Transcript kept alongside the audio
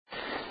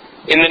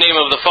In the name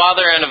of the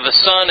Father, and of the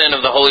Son, and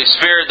of the Holy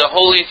Spirit, the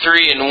Holy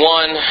Three in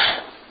One,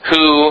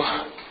 who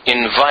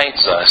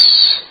invites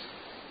us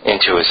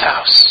into His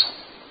house.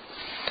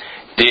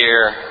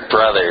 Dear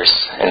brothers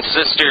and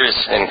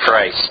sisters in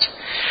Christ,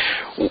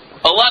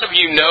 a lot of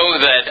you know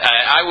that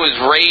I was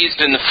raised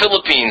in the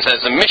Philippines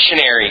as a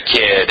missionary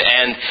kid,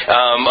 and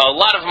a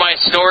lot of my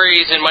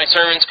stories and my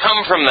sermons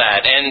come from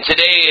that, and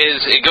today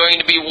is going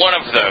to be one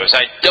of those.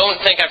 I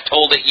don't think I've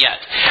told it yet.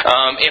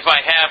 If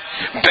I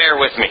have, bear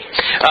with me.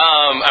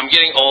 I'm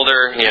getting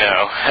older,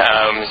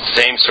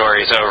 same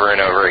stories over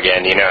and over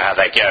again. You know how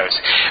that goes.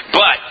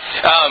 But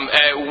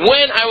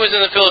when I was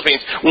in the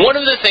Philippines, one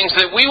of the things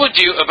that we would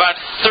do about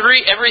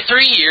every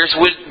 3 years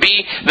would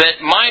be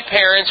that my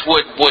parents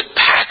would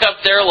pack up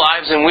their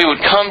lives and we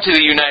would come to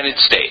the United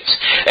States.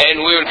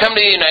 And we would come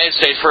to the United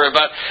States for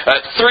about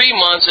 3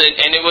 months,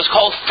 and it was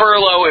called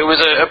furlough. It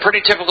was a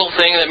pretty typical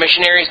thing that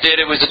missionaries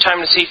did. It was a time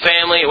to see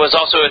family. It was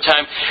also a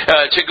time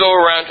to go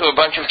around to a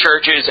bunch of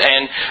churches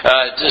and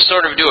to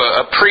sort of do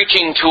a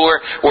preaching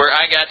tour where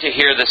I got to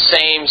hear the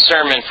same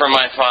sermon from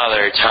my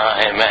father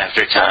time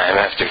after time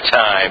after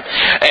time.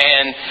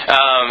 And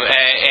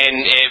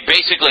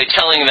basically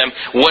telling them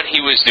what he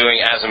was doing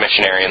as a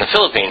missionary in the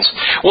Philippines.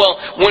 Well,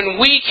 when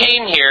we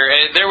came here,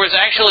 there was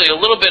actually a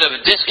little bit of a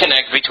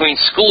disconnect between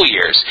school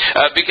years,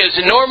 because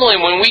normally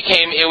when we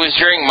came, it was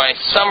during my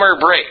summer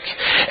break.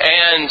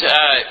 And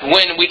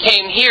when we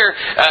came here,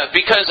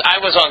 because I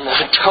was on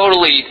the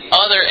totally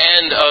other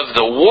end of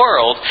the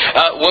world,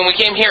 when we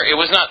came here, it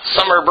was not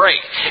summer break.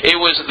 It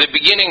was the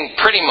beginning,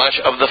 pretty much,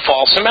 of the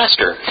fall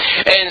semester.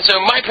 And so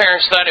my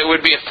parents thought it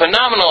would be a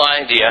phenomenal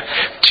idea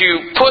to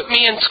put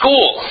me in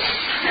school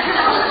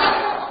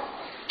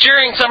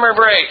during summer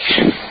break.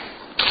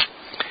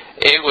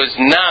 It was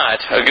not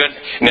a good...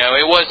 No,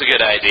 it was a good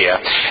idea.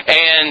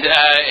 And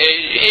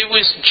it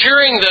was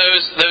during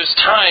those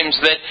times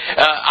that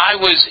I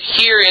was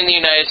here in the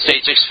United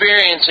States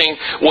experiencing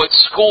what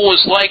school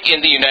was like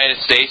in the United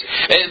States,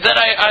 that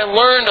I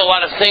learned a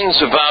lot of things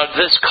about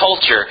this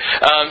culture,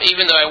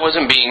 even though I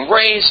wasn't being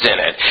raised in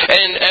it.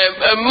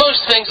 And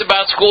most things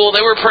about school,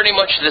 they were pretty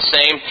much the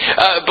same.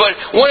 But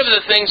one of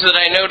the things that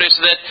I noticed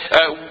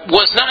that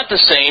was not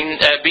the same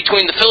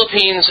between the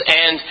Philippines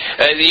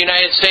and the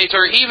United States,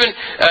 or even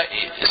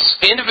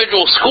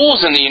individual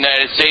schools in the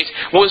United States,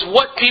 was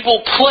what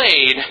people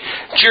played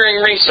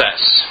during recess.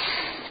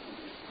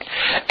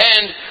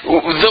 And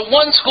the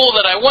one school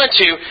that I went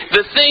to,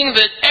 the thing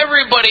that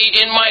everybody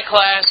in my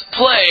class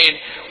played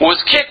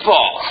was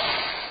kickball.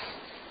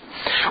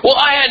 Well,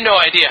 I had no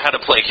idea how to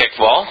play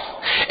kickball,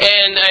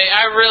 and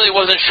I really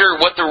wasn't sure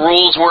what the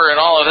rules were and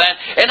all of that,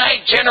 and I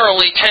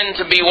generally tend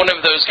to be one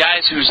of those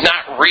guys who's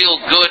not real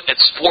good at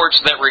sports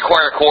that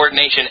require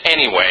coordination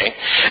anyway.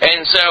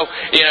 And so,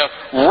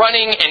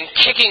 running and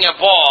kicking a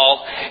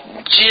ball,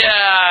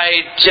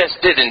 I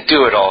just didn't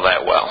do it all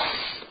that well.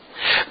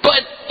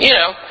 But,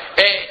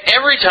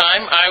 every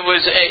time I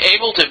was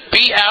able to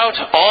be out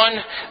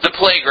on the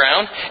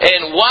playground,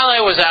 and while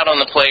I was out on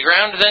the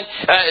playground, then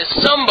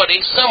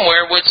somebody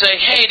somewhere would say,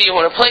 "Hey, do you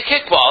want to play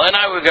kickball?" And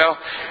I would go,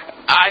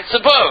 "I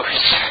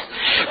suppose."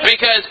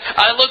 Because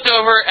I looked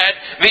over at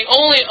the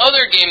only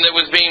other game that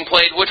was being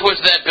played, which was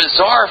that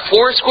bizarre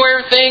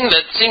Foursquare thing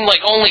that seemed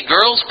like only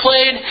girls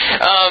played,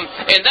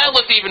 and that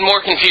looked even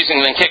more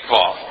confusing than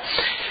kickball.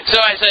 So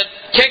I said,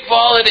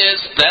 "Kickball it is.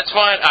 That's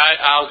fine.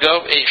 I'll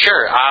go.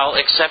 Sure, I'll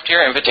accept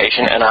your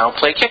invitation and I'll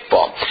play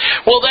kickball."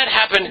 Well, that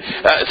happened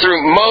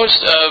through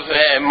most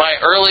of my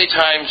early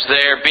times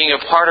there, being a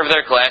part of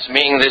their class,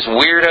 being this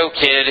weirdo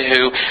kid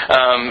who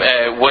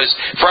was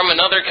from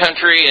another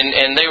country,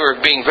 and they were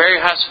being very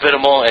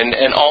hospitable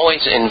and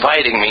always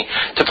inviting me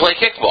to play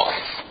kickball.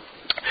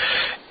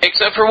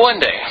 Except for one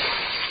day.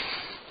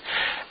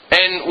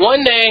 And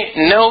one day,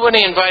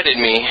 nobody invited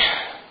me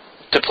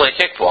to play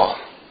kickball.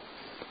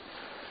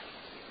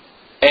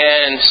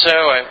 And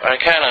so I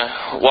kind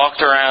of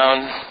walked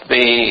around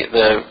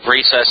the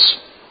recess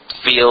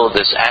field,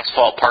 this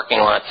asphalt parking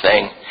lot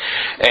thing,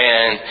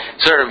 and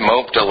sort of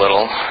moped a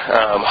little,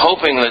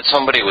 hoping that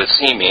somebody would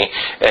see me,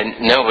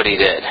 and nobody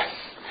did.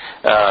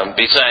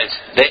 Besides,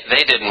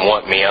 they didn't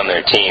want me on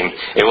their team.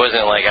 It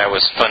wasn't like I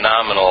was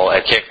phenomenal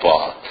at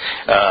kickball.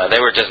 They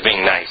were just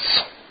being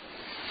nice.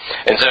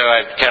 And so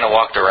I kind of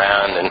walked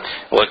around and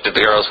looked at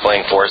the girls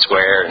playing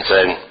Foursquare and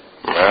said,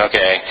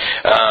 "Okay."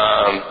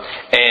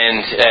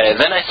 And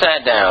then I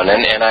sat down,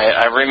 and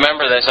I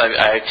remember this.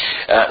 I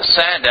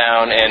sat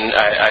down, and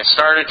I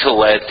started to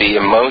let the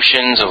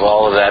emotions of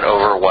all of that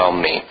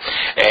overwhelm me.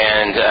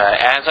 And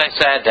as I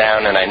sat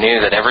down, and I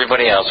knew that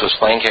everybody else was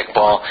playing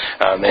kickball,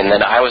 and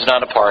that I was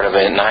not a part of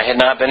it, and I had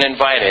not been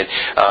invited,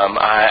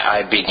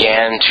 I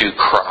began to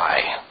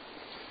cry.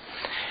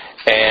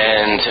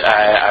 And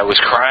I was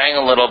crying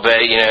a little bit,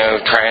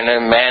 trying to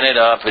man it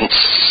up and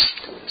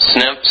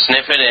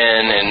sniff it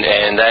in,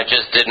 and that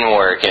just didn't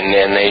work, and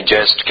they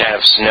just kind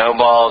of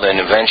snowballed, and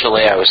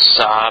eventually I was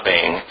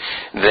sobbing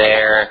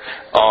there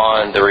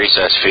on the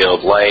recess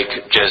field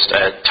like just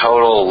a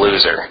total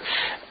loser.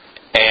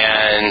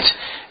 And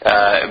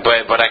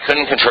But I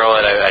couldn't control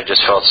it. I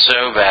just felt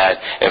so bad.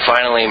 And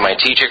finally, my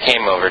teacher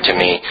came over to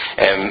me,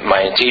 and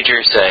my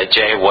teacher said,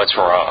 "Jay, what's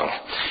wrong?"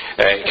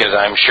 Because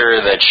I'm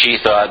sure that she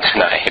thought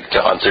that I had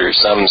gone through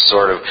some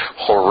sort of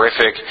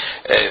horrific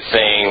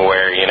thing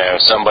where,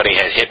 somebody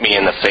had hit me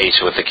in the face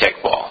with a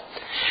kickball.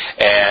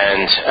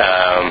 And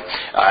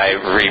I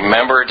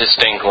remember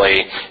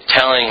distinctly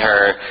telling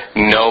her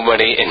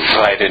nobody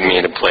invited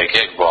me to play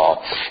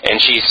kickball.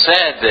 And she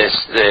said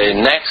the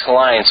next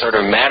line sort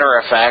of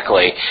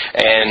matter-of-factly,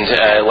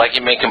 and like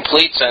it made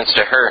complete sense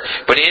to her,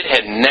 but it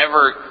had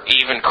never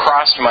even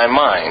crossed my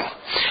mind.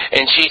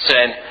 And she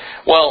said,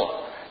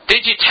 "Well,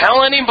 did you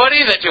tell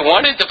anybody that you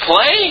wanted to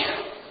play?"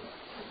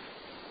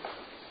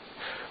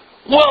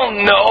 "Well,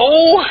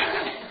 no."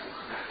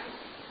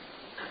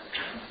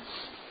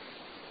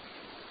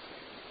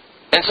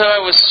 And so I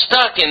was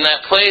stuck in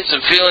that place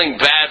of feeling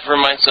bad for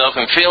myself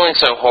and feeling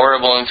so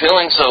horrible and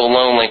feeling so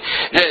lonely,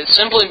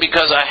 simply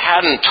because I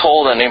hadn't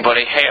told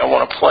anybody, "Hey, I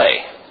want to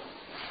play."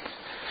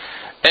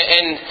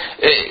 And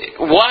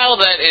while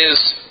that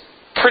is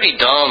pretty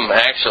dumb,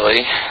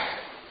 actually,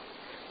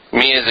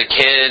 me as a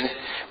kid,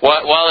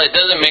 while it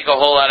doesn't make a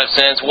whole lot of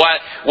sense,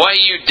 why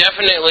you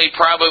definitely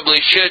probably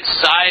should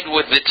side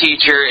with the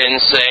teacher and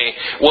say,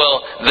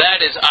 "Well,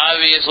 that is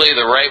obviously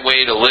the right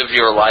way to live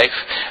your life,"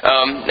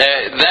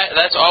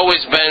 that's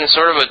always been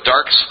sort of a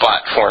dark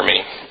spot for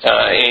me.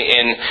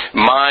 In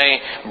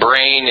my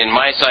brain, in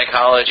my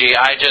psychology,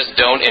 I just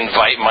don't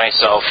invite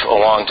myself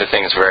along to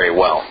things very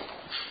well.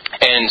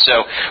 And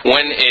so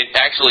when it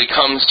actually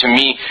comes to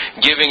me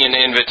giving an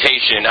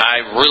invitation, I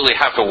really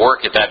have to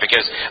work at that,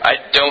 because I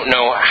don't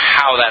know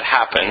how that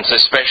happens,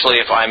 especially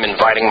if I'm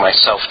inviting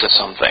myself to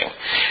something.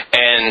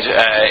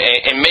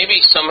 And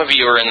maybe some of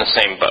you are in the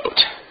same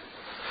boat.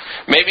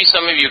 Maybe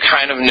some of you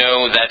kind of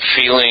know that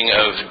feeling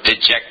of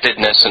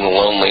dejectedness and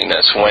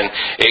loneliness when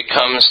it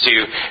comes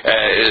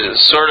to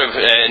sort of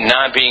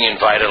not being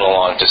invited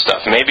along to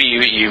stuff. Maybe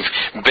you've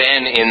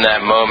been in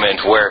that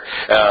moment where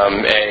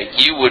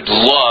you would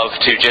love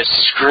to just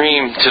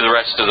scream to the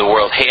rest of the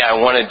world, "Hey, I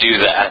want to do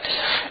that,"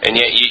 and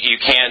yet you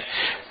can't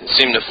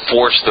seem to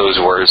force those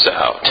words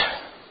out.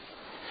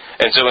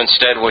 And so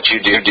instead what you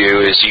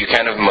do is you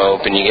kind of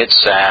mope and you get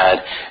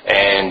sad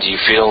and you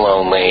feel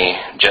lonely,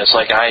 just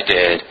like I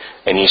did,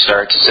 and you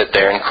start to sit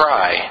there and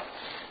cry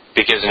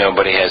because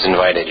nobody has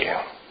invited you.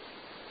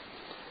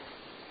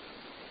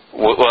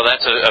 Well,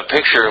 that's a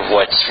picture of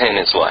what sin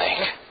is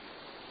like.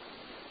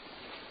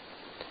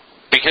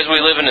 Because we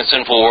live in a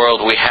sinful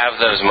world, we have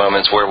those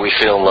moments where we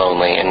feel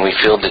lonely and we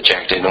feel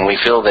dejected and we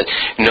feel that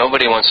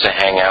nobody wants to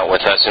hang out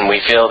with us, and we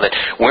feel that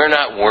we're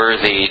not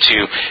worthy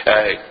to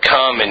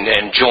come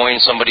and join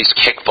somebody's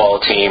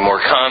kickball team, or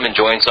come and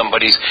join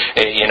somebody's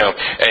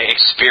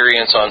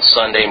experience on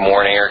Sunday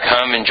morning, or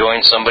come and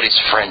join somebody's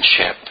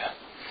friendship.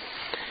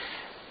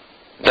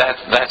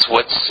 That's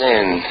what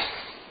sin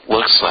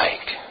looks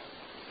like.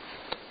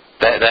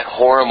 That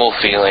horrible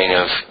feeling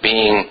of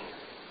being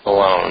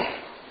alone.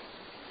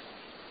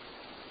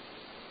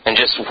 And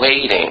just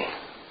waiting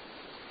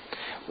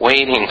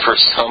for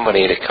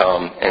somebody to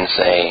come and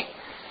say,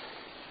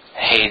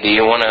 "Hey, do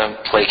you want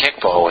to play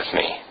kickball with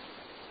me?"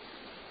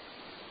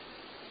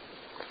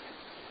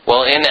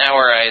 Well, in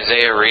our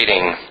Isaiah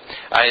reading,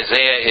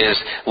 Isaiah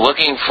is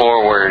looking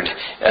forward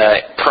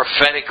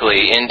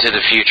prophetically into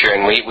the future,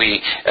 and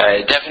we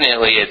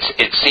definitely,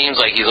 it seems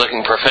like he's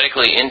looking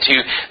prophetically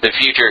into the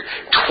future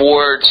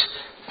towards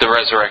the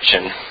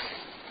resurrection.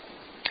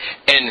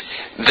 And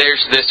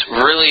there's this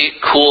really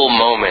cool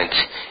moment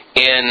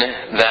in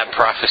that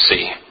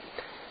prophecy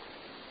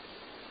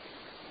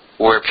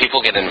where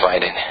people get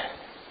invited.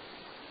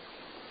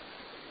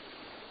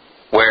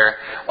 Where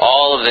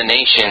all of the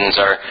nations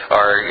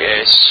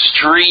are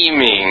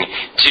streaming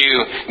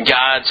to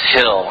God's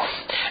hill.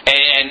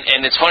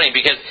 And it's funny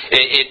because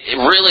it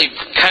really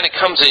kind of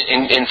comes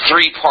in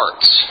three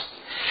parts.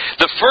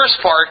 The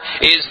first part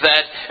is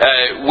that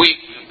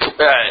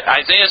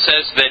Isaiah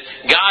says that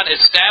God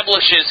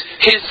establishes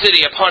His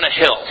city upon a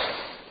hill.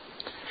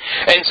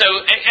 And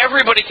so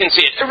everybody can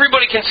see it.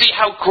 Everybody can see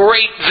how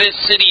great this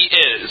city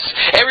is.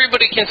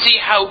 Everybody can see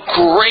how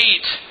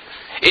great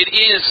it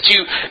is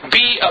to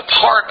be a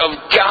part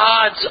of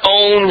God's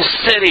own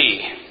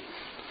city.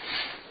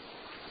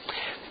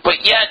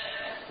 But yet,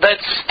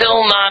 that's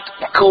still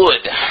not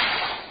good.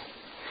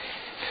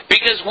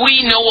 Because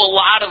we know a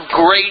lot of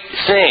great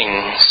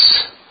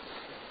things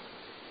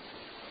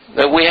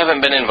that we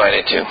haven't been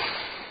invited to.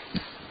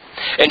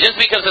 And just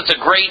because it's a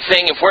great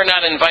thing, if we're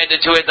not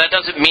invited to it, that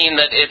doesn't mean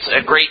that it's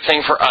a great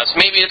thing for us.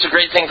 Maybe it's a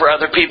great thing for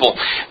other people,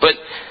 but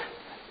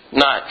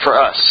not for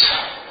us.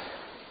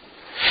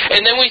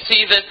 And then we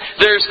see that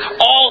there's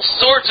all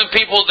sorts of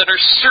people that are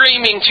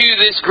streaming to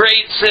this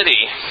great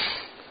city.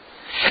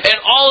 And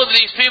all of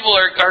these people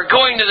are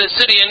going to this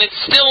city, and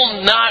it's still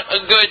not a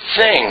good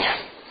thing.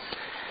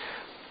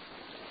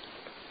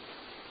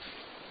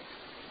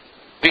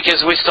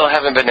 Because we still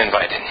haven't been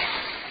invited.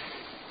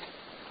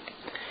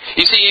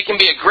 You see, it can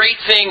be a great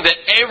thing that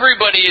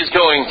everybody is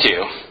going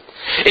to.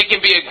 It can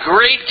be a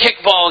great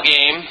kickball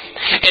game,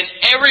 and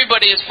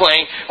everybody is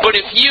playing, but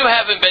if you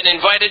haven't been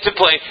invited to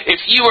play, if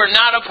you are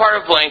not a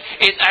part of playing,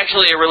 it's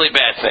actually a really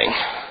bad thing.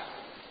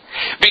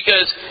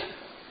 Because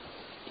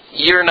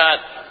you're not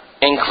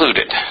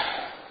included.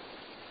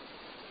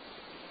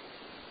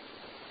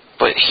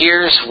 But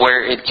here's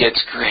where it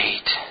gets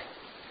great.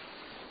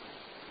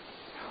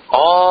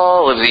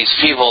 All of these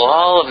people,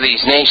 all of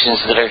these nations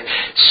that are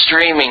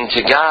streaming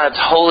to God's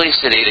holy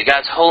city, to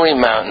God's holy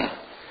mountain,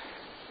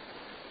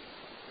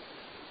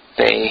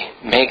 they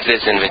make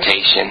this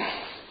invitation.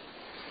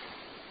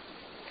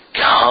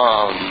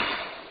 Come.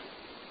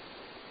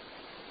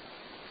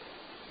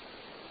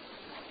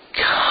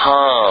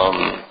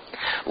 Come.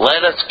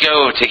 Let us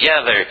go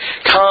together.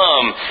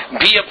 Come.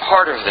 Be a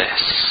part of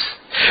this.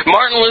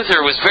 Martin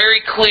Luther was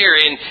very clear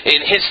in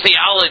his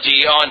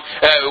theology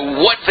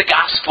on what the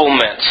gospel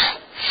meant.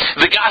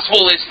 The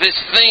gospel is this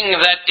thing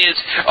that is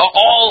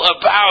all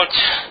about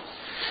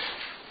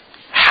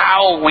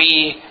how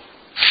we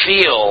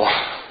feel,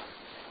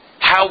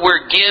 how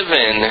we're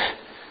given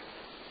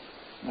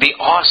the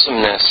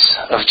awesomeness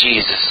of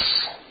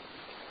Jesus.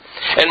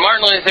 And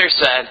Martin Luther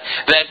said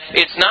that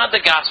it's not the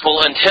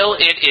gospel until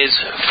it is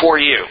for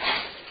you.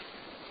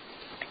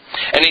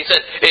 And he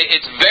said,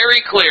 it's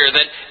very clear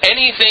that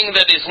anything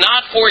that is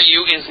not for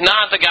you is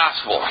not the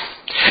gospel.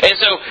 And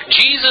so,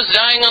 Jesus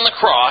dying on the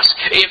cross,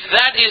 if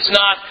that is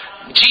not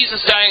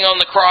Jesus dying on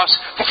the cross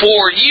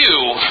for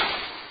you,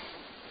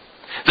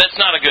 that's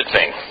not a good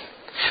thing.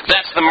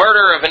 That's the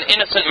murder of an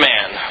innocent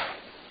man.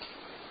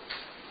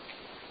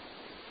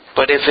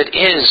 But if it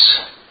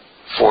is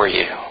for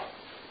you,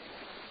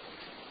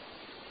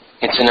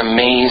 it's an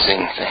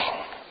amazing thing.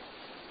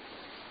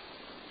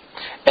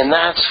 And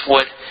that's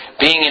what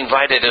being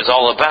invited is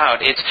all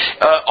about. It's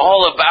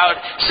all about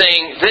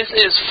saying, this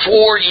is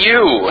for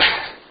you.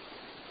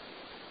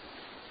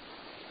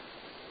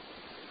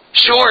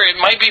 Sure, it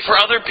might be for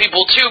other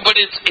people too, but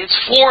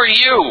it's for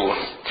you.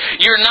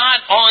 You're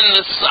not on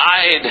the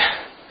side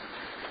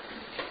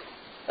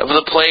of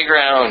the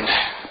playground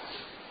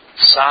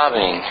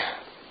sobbing.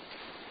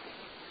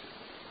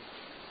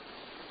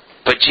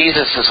 But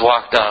Jesus has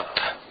walked up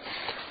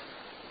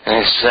and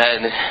has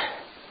said,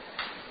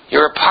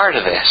 you're a part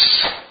of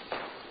this.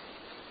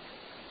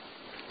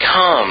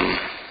 Come.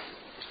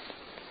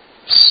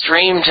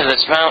 Stream to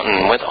this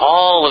mountain with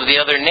all of the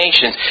other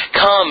nations.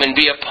 Come and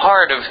be a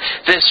part of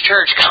this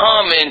church.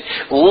 Come and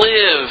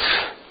live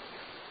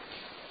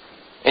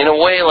in a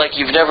way like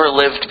you've never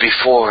lived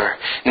before.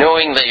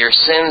 Knowing that your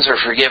sins are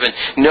forgiven.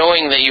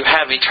 Knowing that you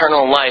have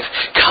eternal life.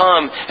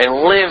 Come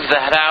and live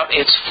that out.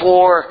 It's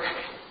for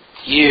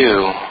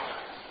you.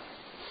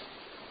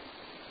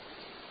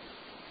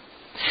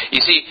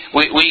 You see,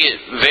 we get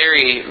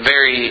very,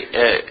 very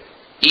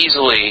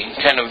easily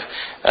kind of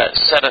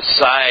set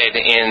aside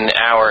in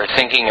our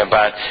thinking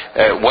about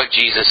what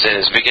Jesus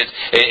is, because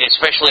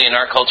especially in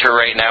our culture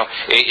right now,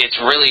 it's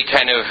really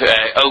kind of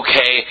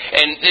okay,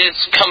 and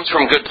this comes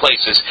from good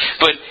places,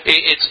 but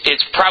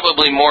it's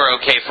probably more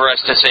okay for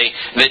us to say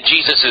that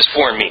Jesus is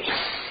for me.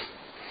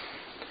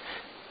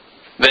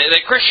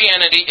 That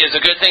Christianity is a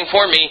good thing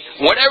for me.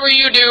 Whatever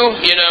you do,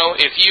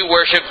 if you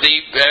worship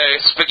the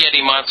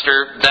spaghetti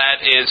monster,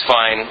 that is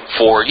fine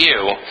for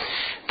you.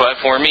 But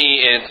for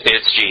me,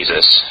 it's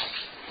Jesus.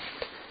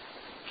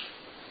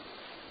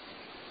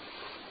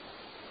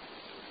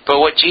 But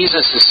what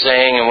Jesus is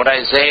saying, and what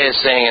Isaiah is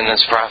saying in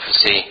this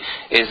prophecy,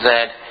 is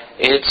that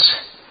it's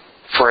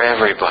for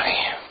everybody.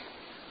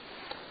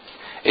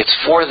 It's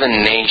for the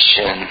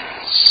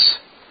nations.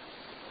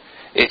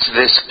 It's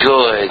this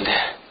good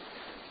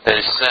that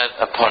is set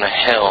upon a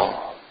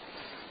hill.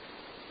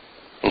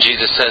 And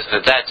Jesus says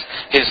that that's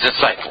His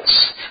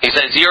disciples. He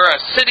says, you're a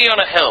city on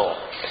a hill.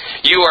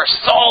 You are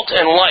salt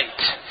and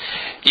light.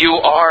 You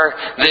are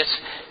this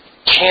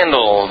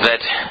candle that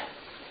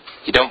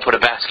you don't put a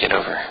basket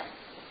over.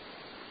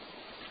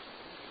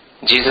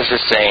 Jesus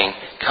is saying,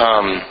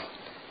 come,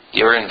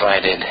 you're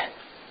invited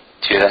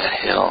to that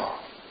hill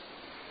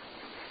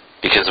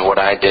because of what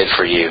I did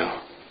for you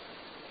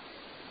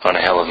on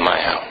a hill of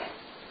my own.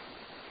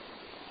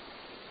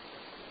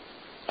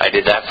 I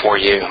did that for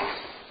you.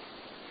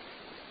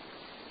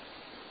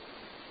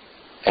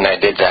 And I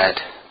did that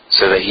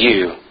so that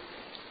you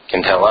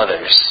can tell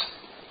others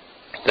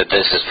that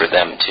this is for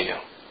them too.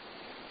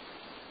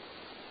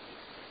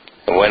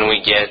 And when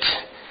we get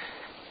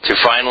to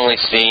finally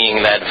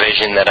seeing that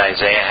vision that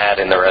Isaiah had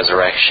in the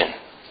resurrection,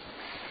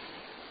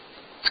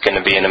 it's going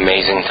to be an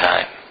amazing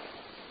time.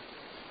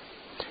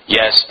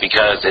 Yes,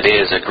 because it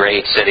is a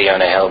great city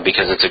on a hill,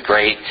 because it's a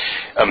great,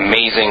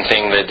 amazing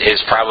thing that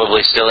is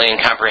probably still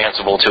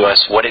incomprehensible to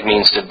us, what it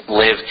means to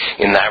live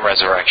in that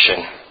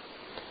resurrection.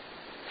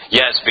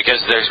 Yes,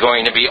 because there's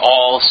going to be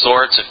all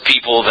sorts of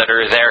people that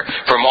are there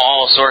from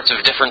all sorts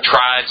of different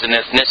tribes and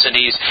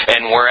ethnicities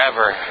and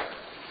wherever.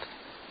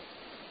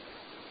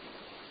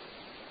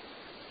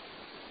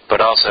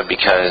 But also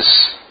because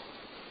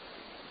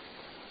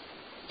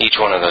each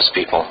one of those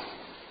people,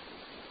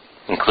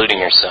 including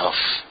yourself,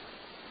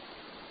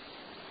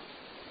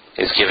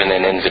 is given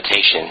an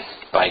invitation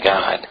by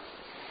God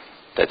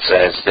that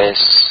says,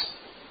 this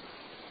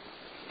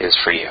is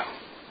for you.